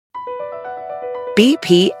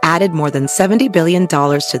BP added more than $70 billion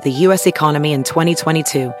to the U.S. economy in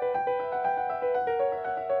 2022.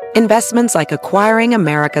 Investments like acquiring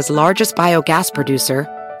America's largest biogas producer,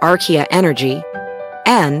 Archaea Energy,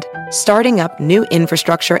 and starting up new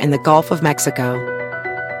infrastructure in the Gulf of Mexico.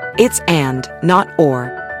 It's and, not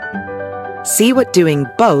or. See what doing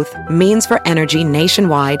both means for energy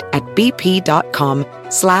nationwide at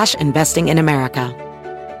bp.com/investing in America.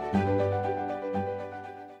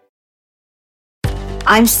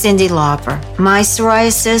 I'm Cindy Lauper. My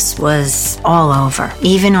psoriasis was all over,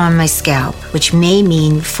 even on my scalp, which may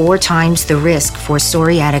mean 4 times the risk for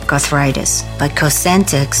psoriatic arthritis. But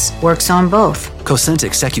Cosentyx works on both.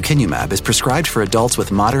 Cosentyx secukinumab is prescribed for adults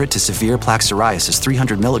with moderate to severe plaque psoriasis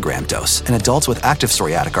 300 milligram dose and adults with active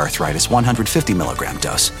psoriatic arthritis 150 milligram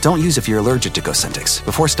dose. Don't use if you're allergic to Cosentyx.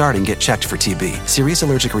 Before starting, get checked for TB, serious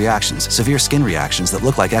allergic reactions, severe skin reactions that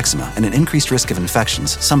look like eczema, and an increased risk of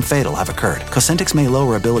infections, some fatal, have occurred. Cosentyx may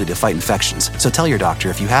lower ability to fight infections, so tell your doctor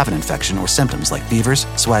if you have an infection or symptoms like fevers,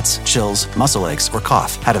 sweats, chills, muscle aches, or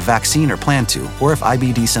cough, had a vaccine or plan to, or if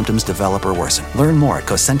IBD symptoms develop or worsen. Learn more at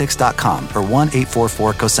Cosentyx.com or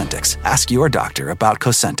 1-844-COSENTYX. Ask your doctor about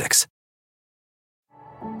Cosentyx.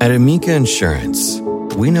 At Amica Insurance,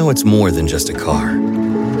 we know it's more than just a car.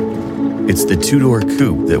 It's the 2-door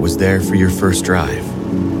coupe that was there for your first drive,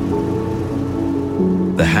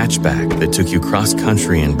 the hatchback that took you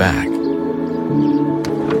cross-country and back,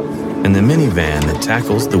 and the minivan that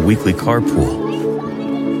tackles the weekly carpool.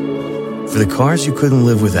 For the cars you couldn't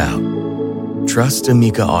live without, trust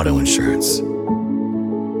Amica Auto Insurance.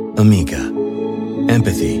 Amica.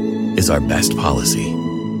 Empathy is our best policy.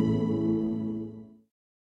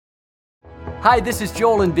 Hi, this is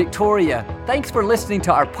Joel and Victoria. Thanks for listening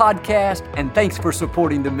to our podcast, and thanks for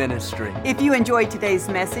supporting the ministry. If you enjoyed today's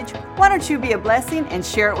message, why don't you be a blessing and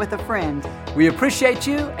share it with a friend? We appreciate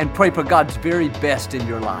you and pray for God's very best in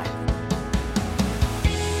your life.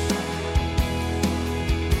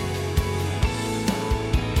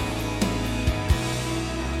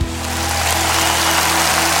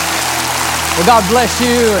 Well, God bless you,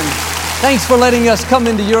 and thanks for letting us come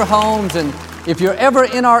into your homes. And if you're ever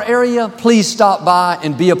in our area, please stop by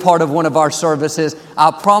and be a part of one of our services.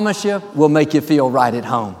 I promise you, we'll make you feel right at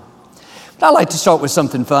home. But I'd like to start with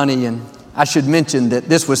something funny, and I should mention that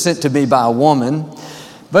this was sent to me by a woman.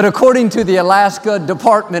 But according to the Alaska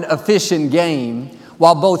Department of Fish and Game,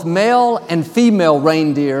 while both male and female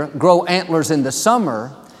reindeer grow antlers in the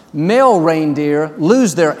summer, male reindeer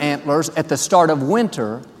lose their antlers at the start of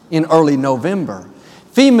winter in early November.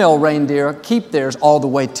 Female reindeer keep theirs all the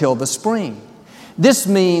way till the spring. This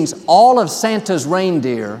means all of Santa's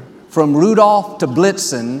reindeer, from Rudolph to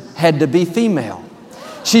Blitzen, had to be female.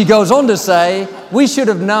 She goes on to say, we should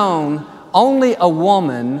have known only a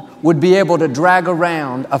woman would be able to drag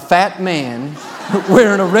around a fat man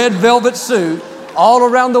wearing a red velvet suit all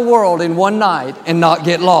around the world in one night and not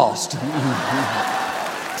get lost.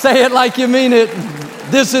 Say it like you mean it.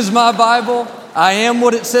 This is my Bible. I am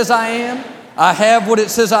what it says I am. I have what it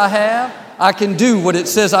says I have. I can do what it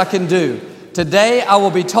says I can do. Today I will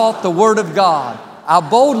be taught the Word of God. I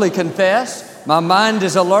boldly confess, my mind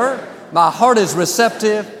is alert, my heart is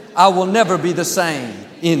receptive. I will never be the same.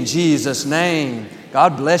 In Jesus' name,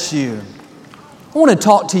 God bless you. I want to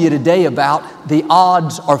talk to you today about the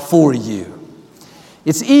odds are for you.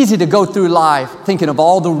 It's easy to go through life thinking of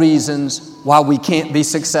all the reasons why we can't be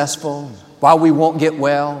successful, why we won't get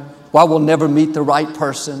well, why we'll never meet the right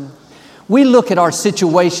person. We look at our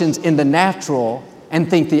situations in the natural and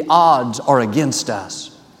think the odds are against us.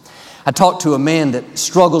 I talked to a man that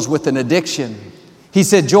struggles with an addiction. He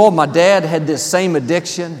said, Joel, my dad had this same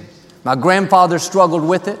addiction. My grandfather struggled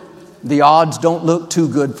with it. The odds don't look too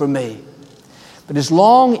good for me. But as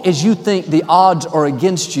long as you think the odds are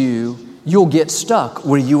against you, you'll get stuck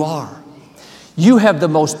where you are. You have the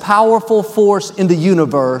most powerful force in the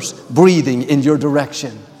universe breathing in your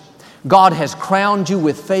direction. God has crowned you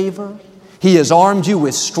with favor. He has armed you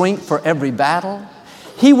with strength for every battle.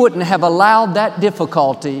 He wouldn't have allowed that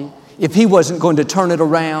difficulty if He wasn't going to turn it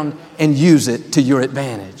around and use it to your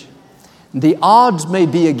advantage. The odds may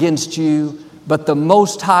be against you, but the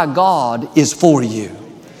Most High God is for you.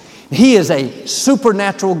 He is a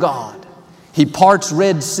supernatural God. He parts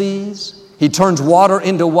Red Seas. He turns water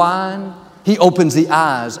into wine. He opens the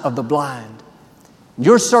eyes of the blind.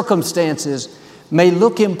 Your circumstances may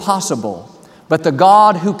look impossible, but the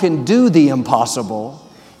God who can do the impossible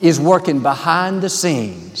is working behind the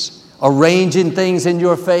scenes, arranging things in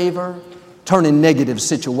your favor, turning negative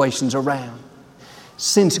situations around.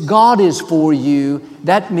 Since God is for you,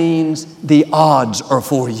 that means the odds are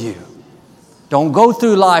for you. Don't go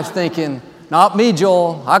through life thinking, Not me,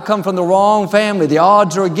 Joel. I come from the wrong family. The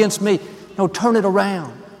odds are against me. No, turn it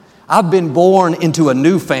around. I've been born into a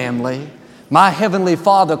new family. My Heavenly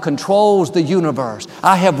Father controls the universe.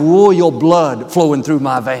 I have royal blood flowing through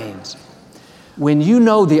my veins. When you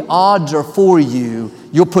know the odds are for you,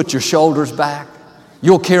 you'll put your shoulders back.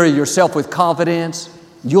 You'll carry yourself with confidence.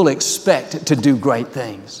 You'll expect to do great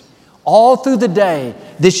things. All through the day,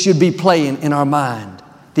 this should be playing in our mind.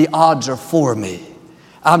 The odds are for me.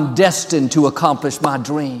 I'm destined to accomplish my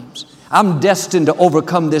dreams. I'm destined to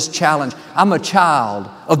overcome this challenge. I'm a child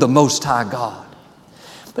of the Most High God.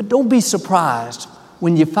 But don't be surprised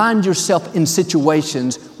when you find yourself in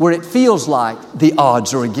situations where it feels like the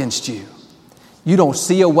odds are against you. You don't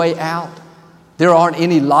see a way out. There aren't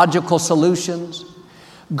any logical solutions.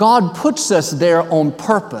 God puts us there on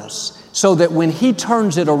purpose so that when He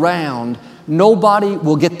turns it around, nobody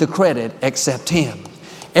will get the credit except Him.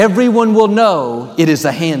 Everyone will know it is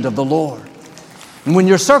the hand of the Lord. And when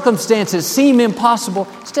your circumstances seem impossible,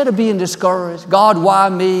 instead of being discouraged, God, why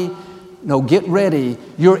me? No, get ready.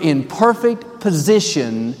 You're in perfect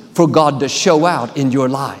position for God to show out in your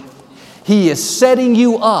life. He is setting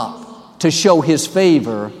you up to show His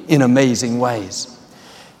favor in amazing ways.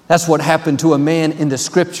 That's what happened to a man in the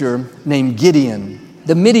Scripture named Gideon.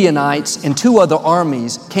 The Midianites and 2 other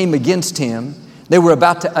armies came against him. They were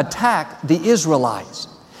about to attack the Israelites.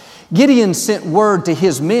 Gideon sent word to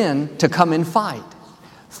his men to come and fight.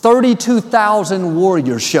 32,000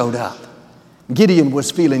 warriors showed up. Gideon was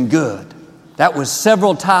feeling good. That was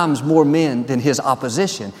several times more men than his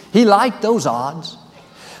opposition. He liked those odds.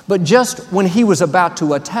 But just when he was about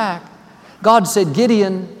to attack, God said,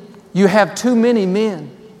 Gideon, you have too many men.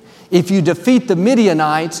 If you defeat the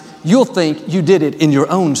Midianites, you'll think you did it in your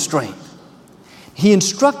own strength. He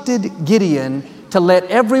instructed Gideon to let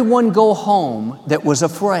everyone go home that was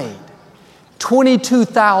afraid.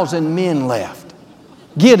 22,000 men left.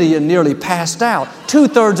 Gideon nearly passed out.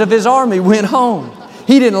 2/3 of his army went home.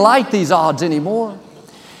 He didn't like these odds anymore.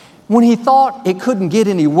 When he thought it couldn't get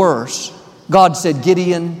any worse, God said,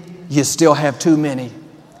 Gideon, you still have too many.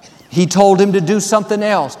 He told him to do something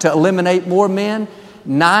else to eliminate more men.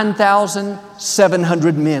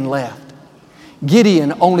 9,700 men left.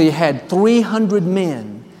 Gideon only had 300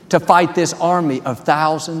 men to fight this army of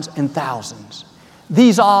thousands and thousands.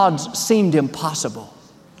 These odds seemed impossible.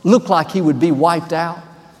 Looked like he would be wiped out.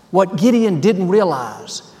 What Gideon didn't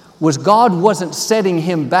realize was God wasn't setting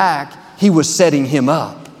him back, He was setting him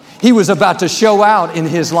up. He was about to show out in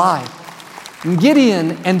his life. And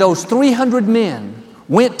Gideon and those 300 men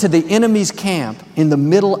went to the enemy's camp in the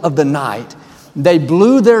middle of the night. They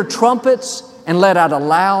blew their trumpets and let out a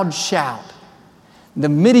loud shout. The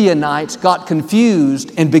Midianites got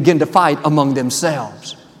confused and began to fight among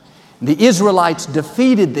themselves. The Israelites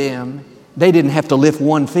defeated them. They didn't have to lift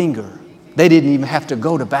one finger. They didn't even have to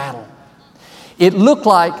go to battle. It looked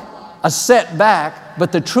like a setback,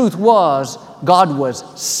 but the truth was God was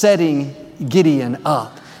setting Gideon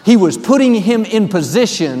up. He was putting him in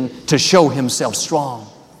position to show Himself strong.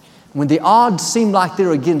 When the odds seem like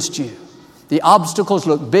they're against you, the obstacles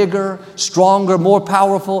look bigger, stronger, more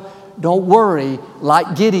powerful, don't worry.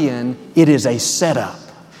 Like Gideon, it is a setup.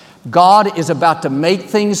 God is about to make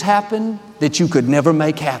things happen that you could never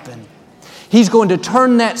make happen. He's going to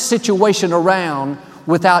turn that situation around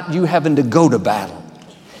without you having to go to battle.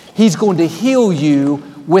 He's going to heal you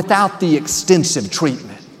without the extensive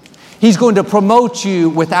treatment. He's going to promote you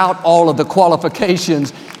without all of the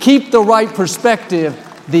qualifications. Keep the right perspective.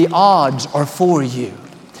 The odds are for you.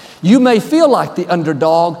 You may feel like the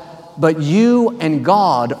underdog, but you and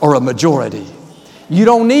God are a majority. You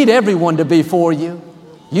don't need everyone to be for you.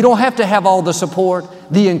 You don't have to have all the support,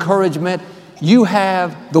 the encouragement. You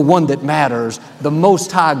have the one that matters. The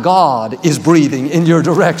Most High God is breathing in your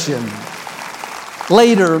direction.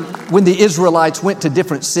 Later, when the Israelites went to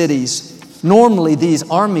different cities, normally these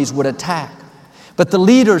armies would attack. But the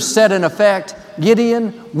leaders said in effect,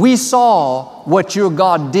 Gideon, we saw what your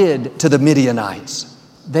God did to the Midianites.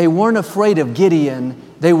 They weren't afraid of Gideon.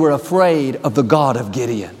 They were afraid of the God of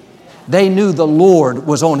Gideon. They knew the Lord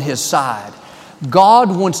was on his side.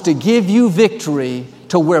 God wants to give you victory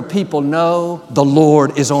to where people know the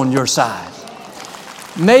Lord is on your side.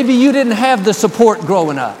 Maybe you didn't have the support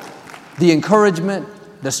growing up, the encouragement,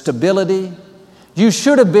 the stability. You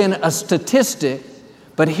should have been a statistic,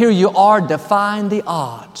 but here you are defying the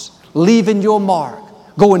odds, leaving your mark,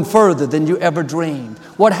 going further than you ever dreamed.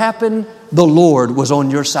 What happened? The Lord was on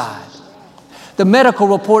your side. The medical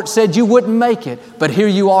report said you wouldn't make it, but here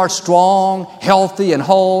you are strong, healthy, and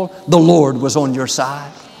whole. The Lord was on your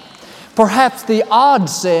side. Perhaps the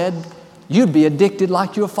odds said you'd be addicted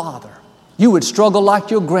like your father. You would struggle like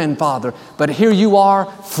your grandfather, but here you are,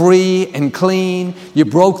 free and clean. You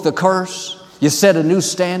broke the curse. You set a new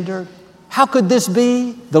standard. How could this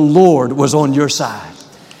be? The Lord was on your side.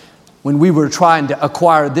 When we were trying to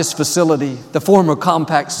acquire this facility, the former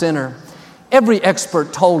Compaq Center, every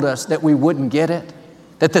expert told us that we wouldn't get it,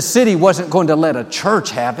 that the city wasn't going to let a church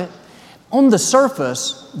have it. On the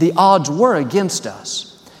surface, the odds were against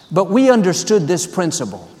us, but we understood this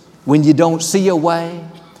principle. When you don't see a way,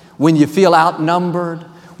 when you feel outnumbered,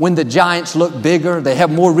 when the giants look bigger, they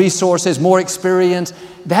have more resources, more experience,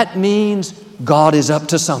 that means God is up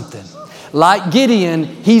to something. Like Gideon,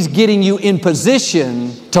 He's getting you in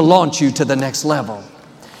position to launch you to the next level.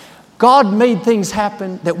 God made things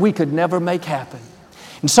happen that we could never make happen.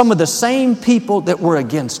 And some of the same people that were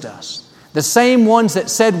against us, the same ones that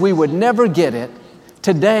said we would never get it,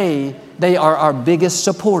 today they are our biggest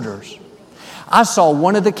supporters. I saw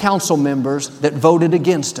one of the council members that voted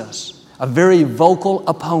against us, a very vocal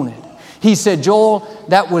opponent. He said, "Joel,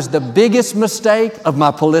 that was the biggest mistake of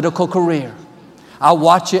my political career. I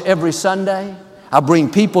watch you every Sunday. I bring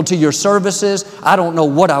people to your services. I don't know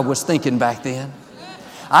what I was thinking back then."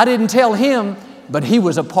 I didn't tell him, but he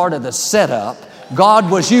was a part of the setup. God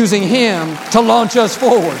was using him to launch us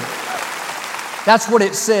forward. That's what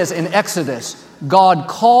it says in Exodus. God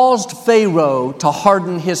caused Pharaoh to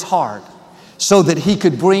harden his heart so that he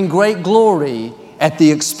could bring great glory at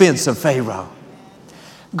the expense of Pharaoh.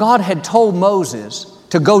 God had told Moses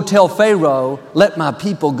to go tell Pharaoh, "Let my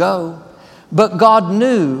people go." But God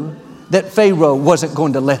knew that Pharaoh wasn't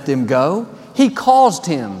going to let them go. He caused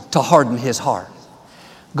him to harden his heart.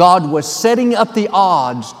 God was setting up the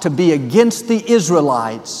odds to be against the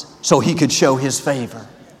Israelites so He could show His favor.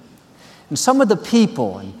 And some of the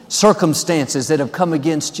people and circumstances that have come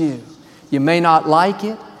against you, you may not like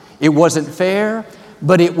it, it wasn't fair,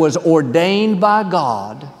 but it was ordained by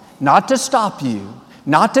God not to stop you,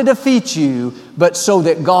 not to defeat you, but so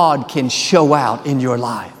that God can show out in your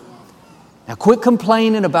life. Now quit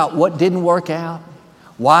complaining about what didn't work out.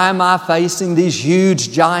 Why am I facing these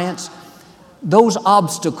huge giants? Those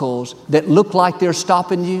obstacles that look like they're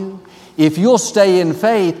stopping you, if you'll stay in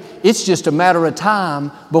faith, it's just a matter of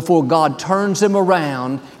time before God turns them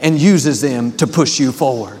around and uses them to push you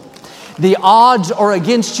forward. The odds are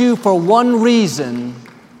against you for one reason,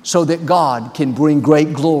 so that God can bring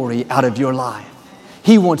great glory out of your life.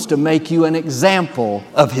 He wants to make you an example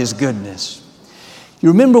of His goodness. You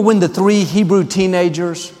remember when the 3 Hebrew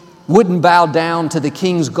teenagers wouldn't bow down to the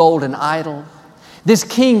king's golden idol? This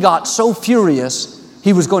king got so furious,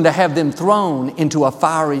 he was going to have them thrown into a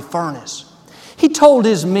fiery furnace. He told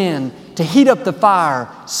his men to heat up the fire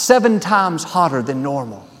 7 times hotter than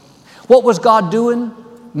normal. What was God doing?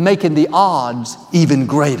 Making the odds even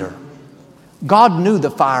greater. God knew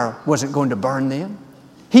the fire wasn't going to burn them.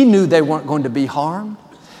 He knew they weren't going to be harmed.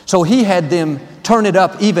 So He had them turn it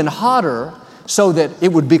up even hotter so that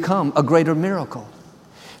it would become a greater miracle.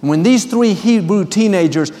 When these 3 Hebrew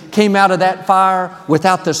teenagers came out of that fire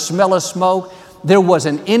without the smell of smoke, there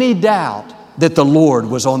wasn't any doubt that the Lord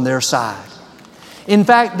was on their side. In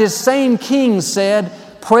fact, this same king said,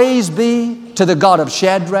 "Praise be to the God of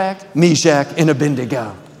Shadrach, Meshach, and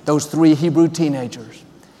Abednego." Those 3 Hebrew teenagers.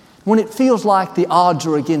 When it feels like the odds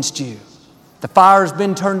are against you, the fire's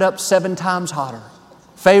been turned up 7 times hotter,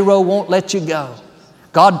 Pharaoh won't let you go.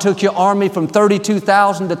 God took your army from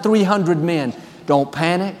 32,000 to 300 men. Don't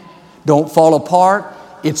panic. Don't fall apart.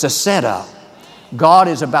 It's a setup. God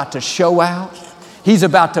is about to show out. He's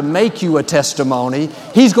about to make you a testimony.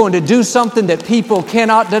 He's going to do something that people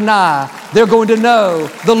cannot deny. They're going to know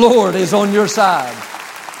the Lord is on your side.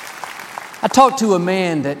 I talked to a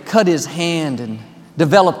man that cut his hand and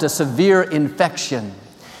developed a severe infection.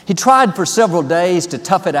 He tried for several days to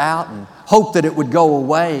tough it out and hoped that it would go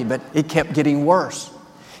away, but it kept getting worse.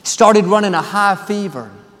 He started running a high fever.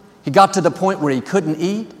 He got to the point where he couldn't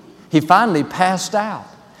eat. He finally passed out.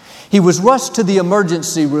 He was rushed to the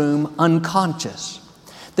emergency room unconscious.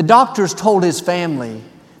 The doctors told his family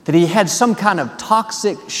that he had some kind of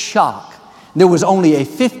toxic shock. There was only a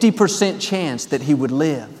 50% chance that he would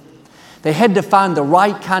live. They had to find the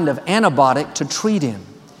right kind of antibiotic to treat him.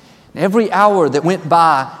 Every hour that went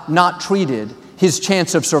by not treated, his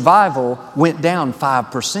chance of survival went down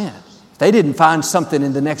 5%. They didn't find something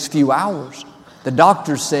in the next few hours. The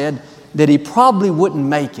doctors said that he probably wouldn't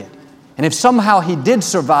make it. And if somehow he did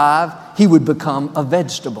survive, he would become a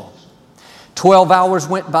vegetable. 12 hours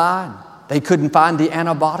went by, and they couldn't find the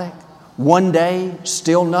antibiotic. One day,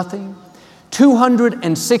 still nothing.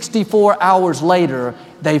 264 hours later,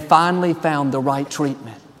 they finally found the right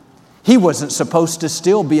treatment. He wasn't supposed to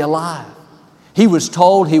still be alive. He was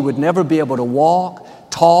told he would never be able to walk,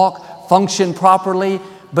 talk, function properly,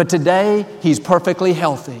 but today he's perfectly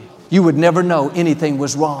healthy. You would never know anything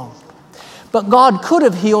was wrong. But God could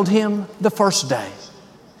have healed him the first day.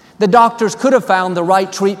 The doctors could have found the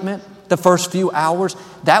right treatment the first few hours.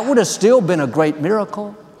 That would have still been a great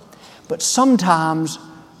miracle. But sometimes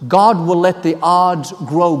God will let the odds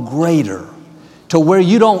grow greater to where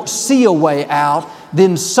you don't see a way out.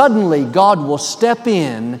 Then suddenly God will step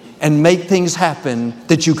in and make things happen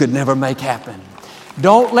that you could never make happen.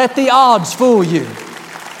 Don't let the odds fool you.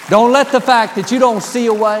 Don't let the fact that you don't see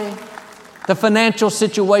a way, the financial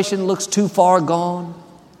situation looks too far gone.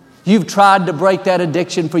 You've tried to break that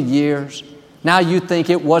addiction for years. Now you think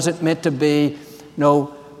it wasn't meant to be.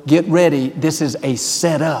 No, get ready. This is a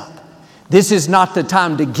setup. This is not the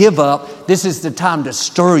time to give up. This is the time to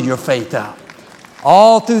stir your faith up.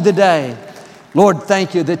 All through the day, Lord,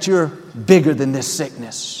 thank you that you're bigger than this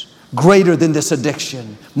sickness, greater than this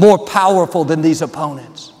addiction, more powerful than these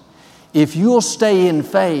opponents. If you'll stay in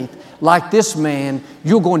faith like this man,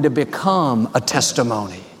 you're going to become a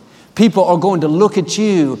testimony. People are going to look at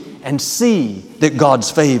you and see that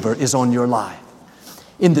God's favor is on your life.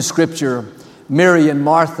 In the scripture, Mary and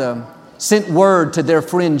Martha sent word to their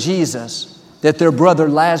friend Jesus that their brother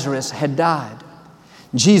Lazarus had died.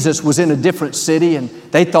 Jesus was in a different city, and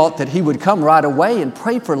they thought that he would come right away and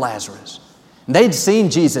pray for Lazarus. They'd seen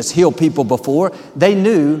Jesus heal people before. They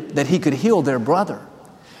knew that he could heal their brother.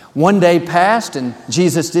 One day passed and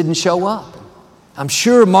Jesus didn't show up. I'm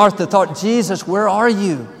sure Martha thought, Jesus, where are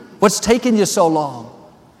you? What's taking you so long?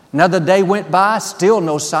 Another day went by, still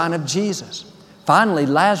no sign of Jesus. Finally,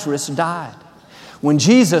 Lazarus died. When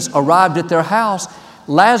Jesus arrived at their house,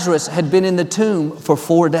 Lazarus had been in the tomb for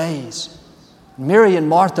 4 days. Mary and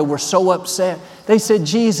Martha were so upset. They said,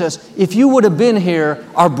 Jesus, if you would have been here,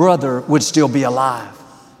 our brother would still be alive.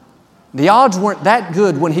 The odds weren't that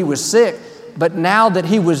good when he was sick, but now that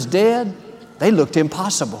he was dead, they looked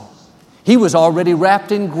impossible. He was already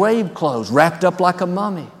wrapped in grave clothes, wrapped up like a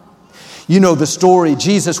mummy. You know the story.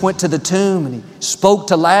 Jesus went to the tomb and he spoke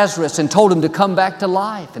to Lazarus and told him to come back to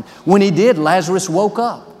life. And when he did, Lazarus woke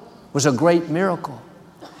up. It was a great miracle.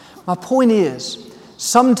 My point is,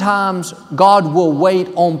 sometimes God will wait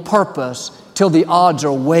on purpose till the odds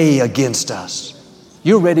are way against us.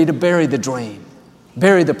 You're ready to bury the dream,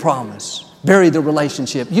 bury the promise, bury the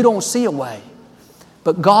relationship. You don't see a way.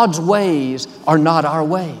 But God's ways are not our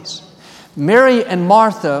ways. Mary and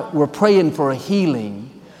Martha were praying for a healing,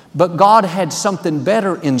 but God had something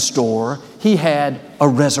better in store. He had a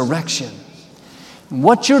resurrection.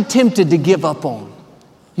 What you're tempted to give up on,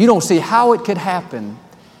 you don't see how it could happen.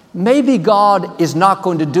 Maybe God is not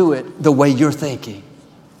going to do it the way you're thinking.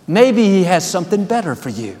 Maybe He has something better for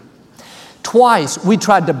you. Twice we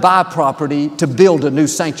tried to buy property to build a new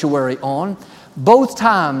sanctuary on. Both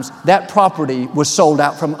times that property was sold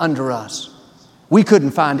out from under us. We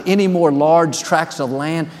couldn't find any more large tracts of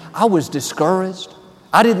land. I was discouraged.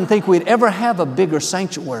 I didn't think we'd ever have a bigger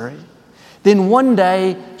sanctuary. Then one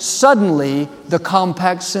day, suddenly, the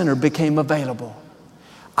compact center became available.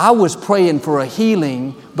 I was praying for a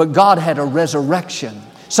healing, but God had a resurrection,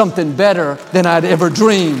 something better than I'd ever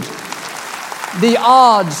dreamed. The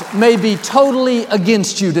odds may be totally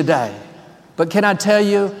against you today, but can I tell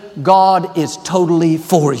you, God is totally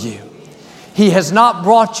for you. He has not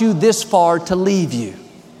brought you this far to leave you.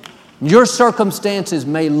 Your circumstances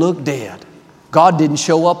may look dead. God didn't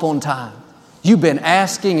show up on time. You've been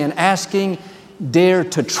asking and asking. Dare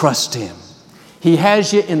to trust Him. He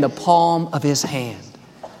has you in the palm of His hand.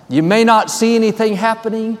 You may not see anything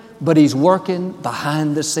happening, but He's working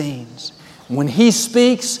behind the scenes. When He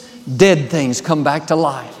speaks, dead things come back to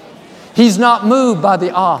life. He's not moved by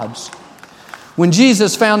the odds. When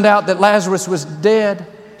Jesus found out that Lazarus was dead,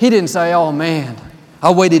 He didn't say, oh man,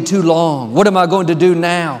 I waited too long. What am I going to do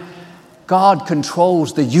now? God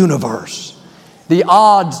controls the universe. The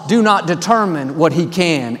odds do not determine what He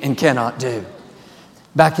can and cannot do.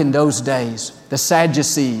 Back in those days, the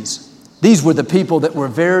Sadducees, these were the people that were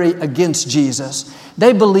very against Jesus.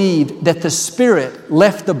 They believed that the spirit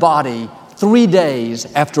left the body 3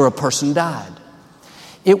 days after a person died.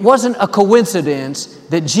 It wasn't a coincidence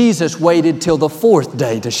that Jesus waited till the 4th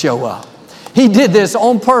day to show up. He did this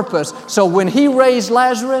on purpose, so when He raised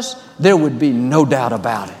Lazarus, there would be no doubt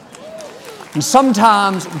about it. And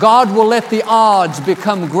sometimes God will let the odds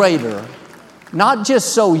become greater, not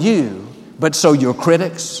just so you, but so your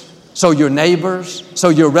critics, so your neighbors, so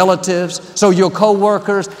your relatives, so your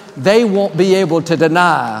co-workers, they won't be able to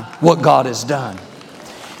deny what God has done.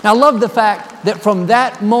 Now, I love the fact that from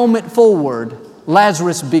that moment forward,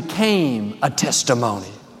 Lazarus became a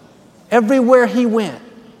testimony. Everywhere he went,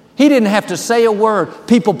 he didn't have to say a word.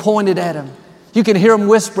 People pointed at him. You can hear them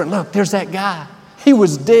whispering, look, there's that guy. He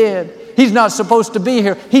was dead. He's not supposed to be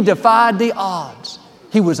here. He defied the odds.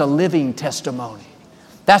 He was a living testimony.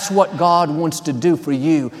 That's what God wants to do for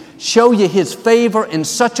you. Show you His favor in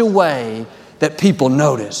such a way that people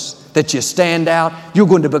notice, that you stand out. You're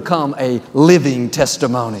going to become a living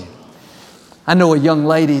testimony. I know a young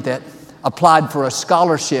lady that applied for a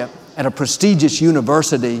scholarship at a prestigious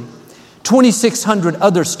university. 2,600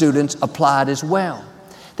 other students applied as well.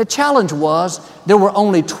 The challenge was there were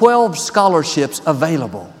only 12 scholarships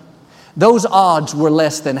available. Those odds were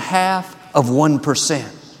less than half of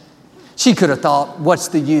 1%. She could have thought, what's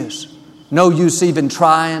the use? No use even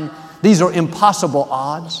trying. These are impossible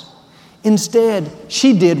odds. Instead,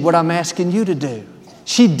 she did what I'm asking you to do.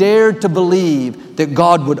 She dared to believe that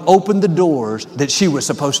God would open the doors that she was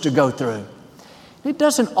supposed to go through. It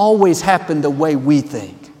doesn't always happen the way we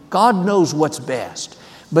think. God knows what's best.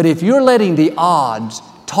 But if you're letting the odds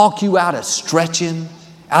talk you out of stretching,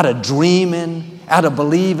 out of dreaming, out of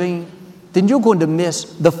believing, then you're going to miss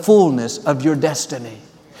the fullness of your destiny.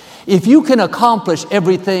 If you can accomplish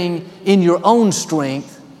everything in your own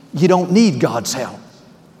strength, you don't need God's help.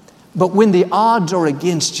 But when the odds are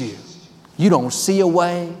against you, you don't see a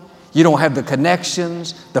way, you don't have the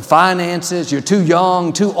connections, the finances, you're too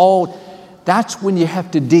young, too old, that's when you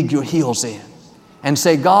have to dig your heels in and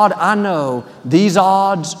say, God, I know these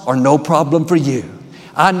odds are no problem for you.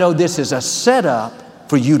 I know this is a setup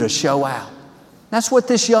for you to show out. That's what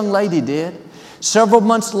this young lady did. Several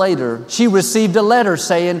months later, she received a letter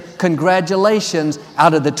saying, congratulations,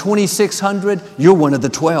 out of the 2,600, you're one of the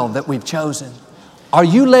 12 that we've chosen. Are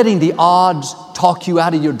you letting the odds talk you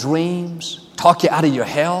out of your dreams, talk you out of your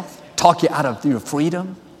health, talk you out of your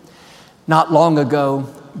freedom? Not long ago,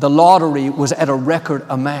 the lottery was at a record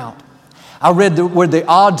amount. I read where the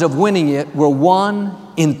odds of winning it were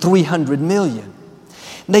 1 in 300 million.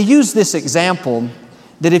 They use this example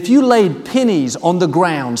that if you laid pennies on the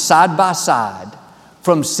ground side by side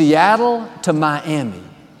from Seattle to Miami,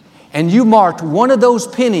 and you marked one of those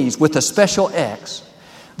pennies with a special X,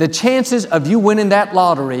 the chances of you winning that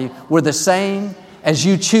lottery were the same as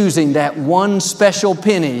you choosing that one special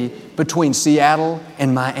penny between Seattle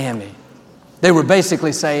and Miami. They were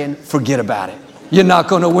basically saying, forget about it. You're not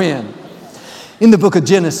going to win. In the book of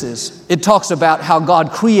Genesis, it talks about how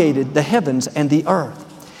God created the heavens and the earth.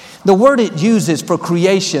 The word it uses for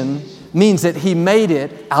creation means that He made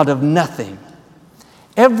it out of nothing.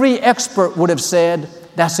 Every expert would have said,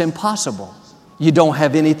 that's impossible. You don't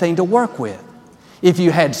have anything to work with. If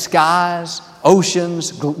you had skies,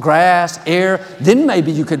 oceans, grass, air, then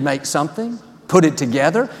maybe you could make something, put it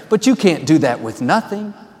together, but you can't do that with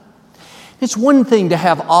nothing. It's one thing to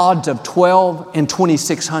have odds of 12 in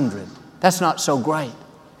 2,600. That's not so great.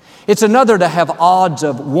 It's another to have odds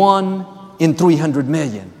of 1 in 300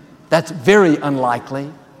 million. That's very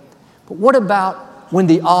unlikely. But what about when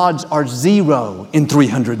the odds are 0 in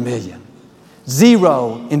 300 million?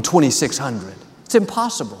 0 in 2,600. It's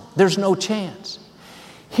impossible. There's no chance.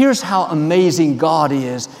 Here's how amazing God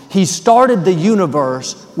is. He started the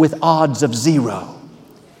universe with odds of 0.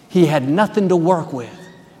 He had nothing to work with.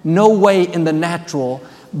 No way in the natural,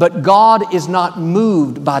 but God is not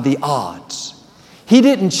moved by the odds. He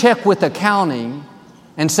didn't check with accounting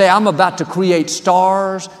and say, I'm about to create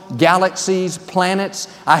stars, galaxies, planets.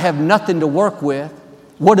 I have nothing to work with.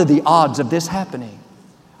 What are the odds of this happening?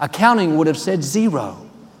 Accounting would have said 0.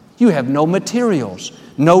 You have no materials,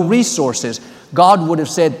 no resources. God would have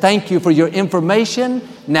said, thank you for your information.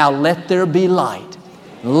 Now let there be light.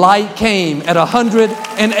 Light came at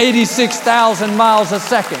 186,000 miles a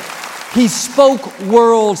second. He spoke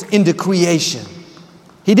worlds into creation.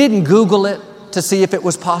 He didn't Google it to see if it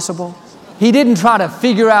was possible. He didn't try to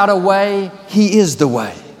figure out a way. He is the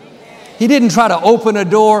way. He didn't try to open a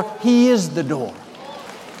door. He is the door.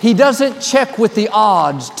 He doesn't check with the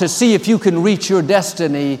odds to see if you can reach your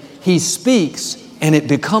destiny. He speaks and it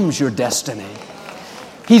becomes your destiny.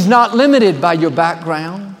 He's not limited by your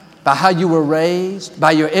background, by how you were raised,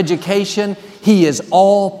 by your education. He is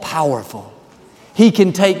all powerful. He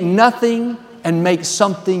can take nothing and make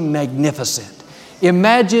something magnificent.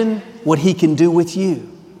 Imagine what He can do with you.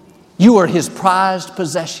 You are His prized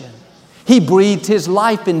possession. He breathed His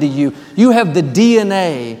life into you. You have the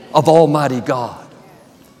DNA of Almighty God.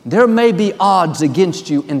 There may be odds against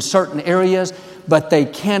you in certain areas, but they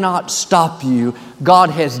cannot stop you. God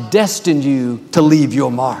has destined you to leave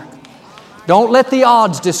your mark. Don't let the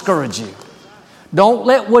odds discourage you. Don't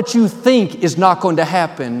let what you think is not going to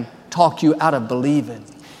happen talk you out of believing.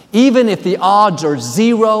 Even if the odds are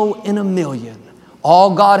 0 in a million,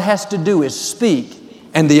 all God has to do is speak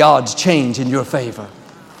and the odds change in your favor.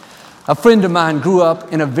 A friend of mine grew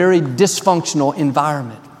up in a very dysfunctional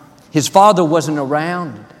environment. His father wasn't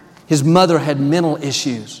around. His mother had mental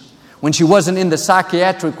issues. When she wasn't in the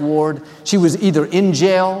psychiatric ward, she was either in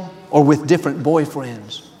jail or with different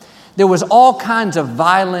boyfriends. There was all kinds of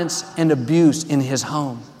violence and abuse in his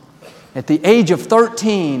home. At the age of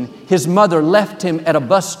 13, his mother left him at a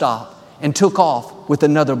bus stop and took off with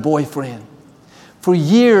another boyfriend. For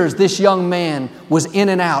years, this young man was in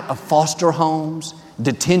and out of foster homes,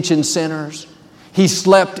 detention centers. He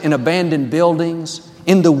slept in abandoned buildings,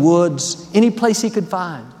 in the woods, any place he could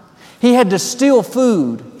find. He had to steal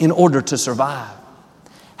food in order to survive.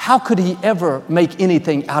 How could he ever make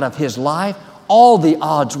anything out of his life? All the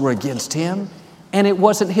odds were against him, and it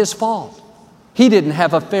wasn't his fault. He didn't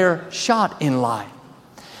have a fair shot in life.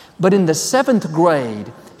 But in the 7th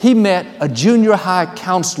grade, he met a junior high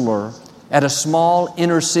counselor at a small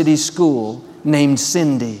inner city school named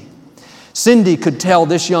Cindy. Cindy could tell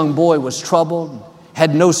this young boy was troubled,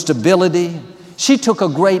 had no stability. She took a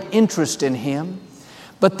great interest in him.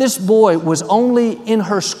 But this boy was only in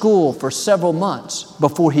her school for several months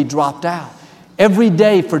before he dropped out. Every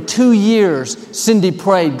day for 2 years, Cindy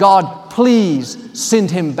prayed, God, please send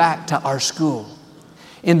him back to our school.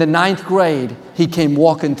 In the 9th grade, he came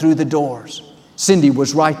walking through the doors. Cindy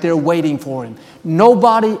was right there waiting for him.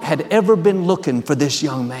 Nobody had ever been looking for this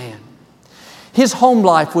young man. His home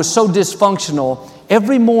life was so dysfunctional,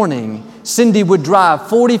 every morning, Cindy would drive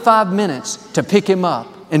 45 minutes to pick him up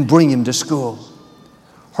and bring him to school.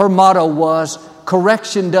 Her motto was,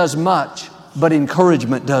 correction does much, but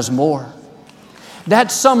encouragement does more. That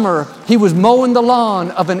summer, he was mowing the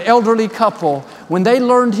lawn of an elderly couple. When they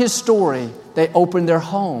learned his story, they opened their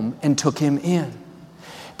home and took him in.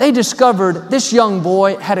 They discovered this young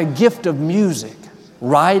boy had a gift of music,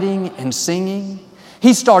 writing and singing.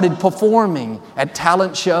 He started performing at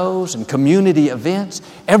talent shows and community events.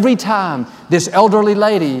 Every time, this elderly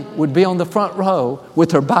lady would be on the front row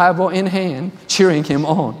with her Bible in hand, cheering him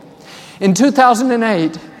on. In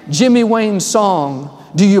 2008, Jimmy Wayne's song,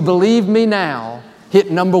 Do You Believe Me Now, hit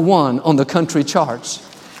number 1 on the country charts.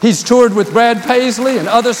 He's toured with Brad Paisley and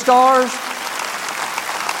other stars.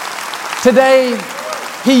 Today,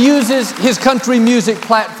 he uses his country music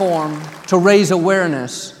platform to raise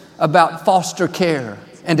awareness about foster care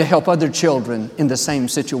and to help other children in the same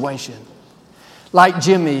situation. Like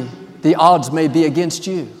Jimmy, the odds may be against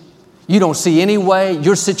you. You don't see any way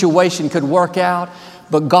your situation could work out,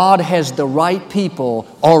 but God has the right people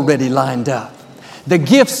already lined up. The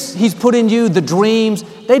gifts He's put in you, the dreams,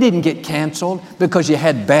 they didn't get canceled because you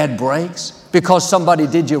had bad breaks, because somebody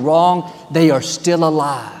did you wrong. They are still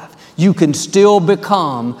alive. You can still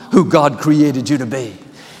become who God created you to be.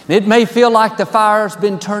 It may feel like the fire's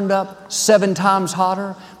been turned up 7 times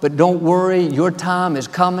hotter, but don't worry, your time is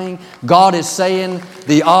coming. God is saying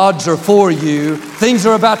the odds are for you. Things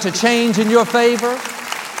are about to change in your favor.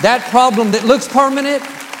 That problem that looks permanent,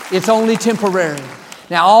 it's only temporary.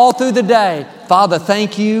 Now, all through the day, Father,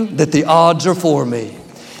 thank you that the odds are for me.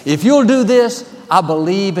 If you'll do this, I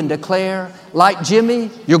believe and declare, like Jimmy,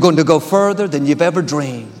 you're going to go further than you've ever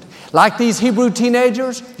dreamed. Like these Hebrew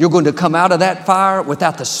teenagers, you're going to come out of that fire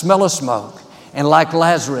without the smell of smoke. And like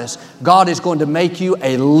Lazarus, God is going to make you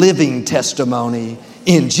a living testimony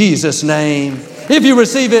in Jesus' name. If you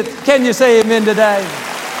receive it, can you say amen today?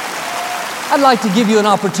 I'd like to give you an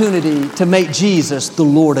opportunity to make Jesus the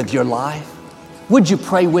Lord of your life. Would you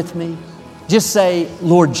pray with me? Just say,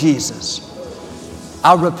 Lord Jesus,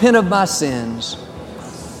 I repent of my sins.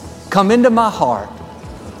 Come into my heart.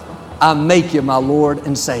 I make you my Lord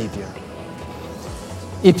and Savior.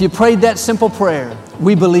 If you prayed that simple prayer,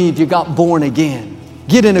 we believe you got born again.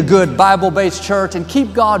 Get in a good Bible-based church and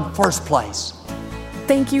keep God first place.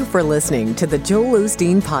 Thank you for listening to the Joel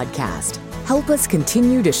Osteen Podcast. Help us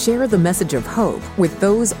continue to share the message of hope with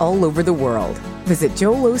those all over the world. Visit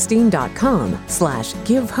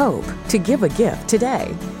joelosteen.com/give hope to give a gift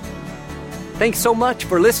today. Thanks so much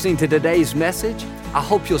for listening to today's message. I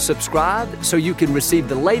hope you'll subscribe so you can receive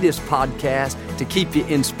the latest podcast to keep you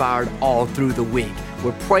inspired all through the week.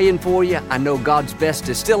 We're praying for you. I know God's best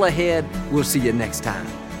is still ahead. We'll see you next time.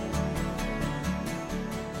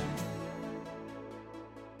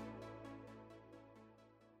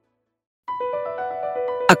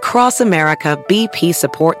 Across America, BP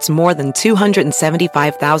supports more than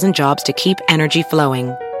 275,000 jobs to keep energy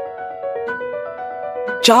flowing.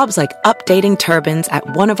 Jobs like updating turbines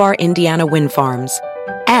at one of our Indiana wind farms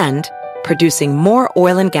and producing more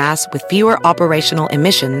oil and gas with fewer operational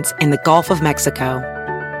emissions in the Gulf of Mexico.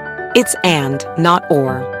 It's and, not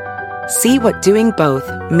or. See what doing both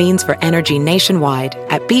means for energy nationwide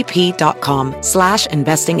at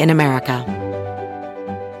bp.com/investing in America.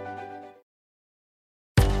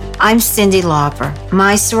 I'm Cyndi Lauper.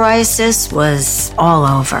 My psoriasis was all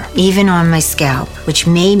over, even on my scalp, which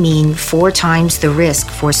may mean 4 times the risk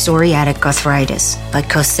for psoriatic arthritis. But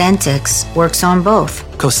Cosentyx works on both.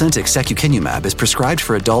 Cosentyx secukinumab is prescribed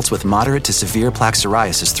for adults with moderate to severe plaque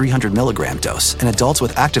psoriasis 300 milligram dose and adults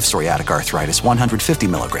with active psoriatic arthritis 150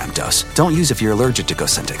 milligram dose. Don't use if you're allergic to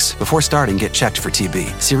Cosentyx. Before starting, get checked for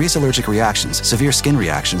TB. Serious allergic reactions, severe skin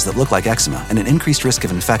reactions that look like eczema, and an increased risk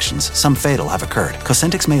of infections, some fatal, have occurred.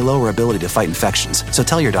 Cosentyx may lower ability to fight infections, so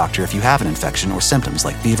tell your doctor if you have an infection or symptoms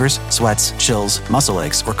like fevers, sweats, chills, muscle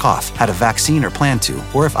aches, or cough, had a vaccine or plan to,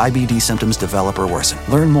 or if IBD symptoms develop or worsen.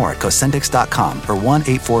 Learn more at Cosentyx.com or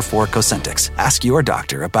 1-844-COSENTYX. Ask your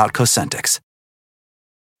doctor about Cosentyx.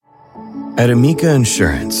 At Amica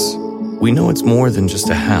Insurance, we know it's more than just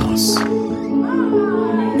a house.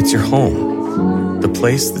 It's your home, the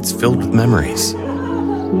place that's filled with memories.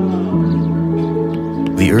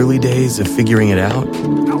 The early days of figuring it out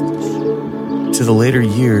to the later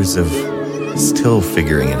years of still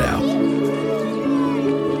figuring it out.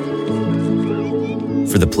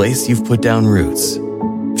 For the place you've put down roots,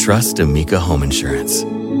 trust Amica Home Insurance.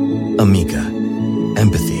 Amica,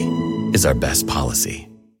 empathy is our best policy.